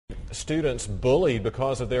Students bullied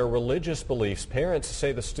because of their religious beliefs. Parents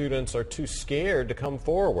say the students are too scared to come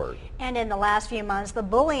forward. And in the last few months, the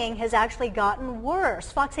bullying has actually gotten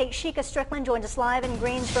worse. Fox 8 Sheikah Strickland joined us live in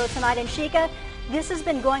Greensboro tonight. And Sheikah, this has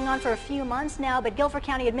been going on for a few months now, but Guilford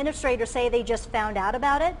County administrators say they just found out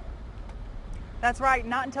about it. That's right.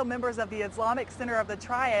 Not until members of the Islamic Center of the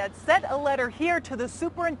Triad sent a letter here to the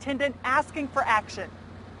superintendent asking for action.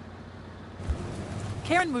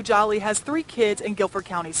 Karen Mujali has 3 kids in Guilford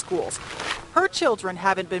County schools. Her children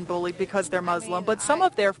haven't been bullied because they're Muslim, but some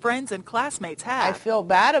of their friends and classmates have. I feel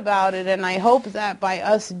bad about it, and I hope that by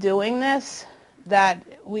us doing this, that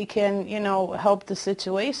we can, help the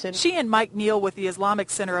situation. She and Mike Neal with the Islamic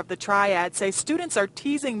Center of the Triad say students are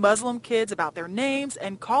teasing Muslim kids about their names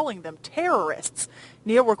and calling them terrorists.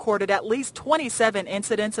 Neal recorded at least 27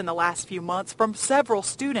 incidents in the last few months from several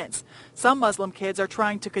students. Some Muslim kids are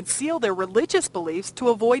trying to conceal their religious beliefs to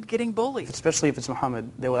avoid getting bullied. Especially if it's Muhammad,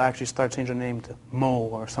 they will actually start changing their name to Mo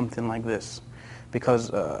or something like this, because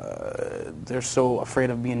they're so afraid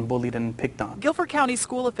of being bullied and picked on. Guilford County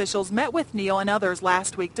school officials met with Neal and others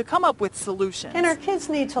last week to come up with solutions. And our kids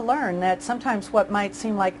need to learn that sometimes what might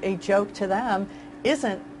seem like a joke to them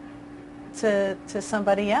isn't to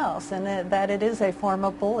somebody else, and that it is a form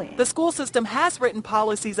of bullying. The school system has written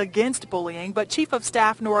policies against bullying, but Chief of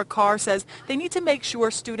Staff Nora Carr says they need to make sure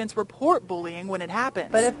students report bullying when it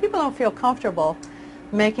happens. But if people don't feel comfortable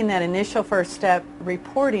making that initial first step,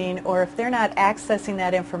 reporting, or if they're not accessing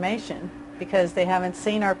that information because they haven't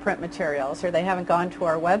seen our print materials or they haven't gone to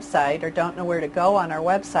our website or don't know where to go on our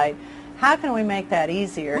website, how can we make that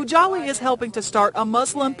easier? Mujali is helping to start a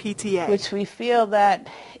Muslim PTA, which we feel that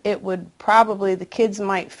it would probably, the kids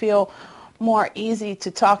might feel more easy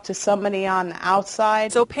to talk to somebody on the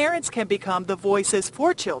outside. So parents can become the voices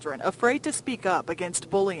for children afraid to speak up against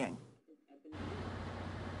bullying.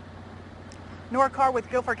 Nora Carr with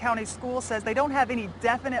Guilford County Schools says they don't have any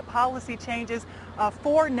definite policy changes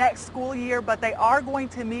for next school year, but they are going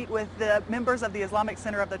to meet with the members of the Islamic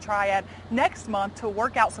Center of the Triad next month to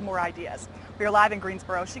work out some more ideas. We're live in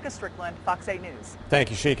Greensboro. Sheikah Strickland, Fox 8 News. Thank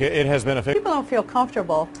you, Sheikah. It has been a... People don't feel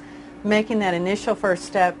comfortable making that initial first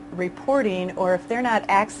step, reporting, or if they're not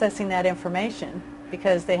accessing that information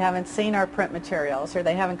because they haven't seen our print materials or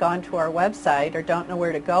they haven't gone to our website or don't know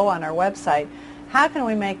where to go on our website, how can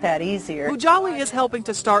we make that easier? Mujali is helping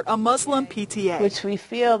to start a Muslim PTA, which we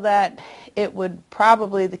feel that it would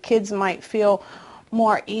probably, the kids might feel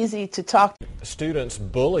more easy to talk to. Students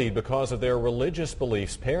bullied because of their religious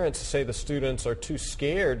beliefs. Parents say the students are too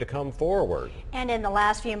scared to come forward. And in the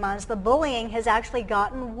last few months, the bullying has actually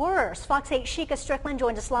gotten worse. Fox 8 Sheikah Strickland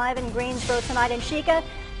joined us live in Greensboro tonight. And Sheikah,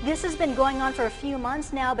 this has been going on for a few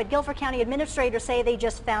months now, but Guilford County administrators say they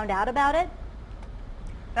just found out about it.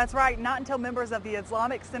 That's right. Not until members of the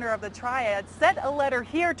Islamic Center of the Triad sent a letter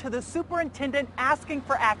here to the superintendent asking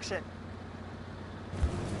for action.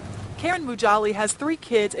 Karen Mujali has 3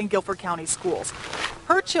 kids in Guilford County schools.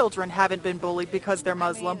 Her children haven't been bullied because they're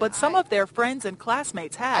Muslim, but some of their friends and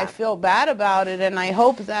classmates have. I feel bad about it, and I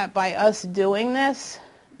hope that by us doing this,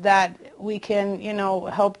 that we can,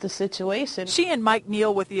 help the situation. She and Mike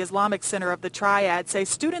Neal with the Islamic Center of the Triad say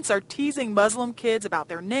students are teasing Muslim kids about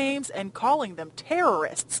their names and calling them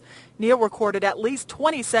terrorists. Neal recorded at least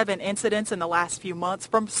 27 incidents in the last few months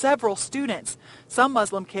from several students. Some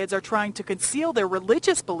Muslim kids are trying to conceal their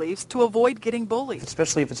religious beliefs to avoid getting bullied.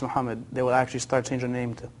 Especially if it's Muhammad, they will actually start changing their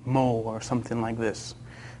name to Mo or something like this,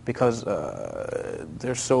 because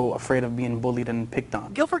they're so afraid of being bullied and picked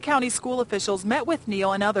on. Guilford County school officials met with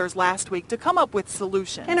Neal and others last week to come up with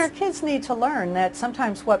solutions. And our kids need to learn that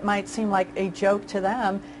sometimes what might seem like a joke to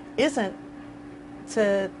them isn't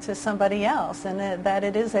to somebody else, and that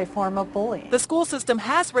it is a form of bullying. The school system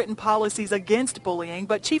has written policies against bullying,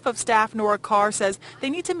 but Chief of Staff Nora Carr says they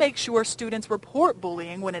need to make sure students report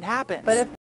bullying when it happens. But if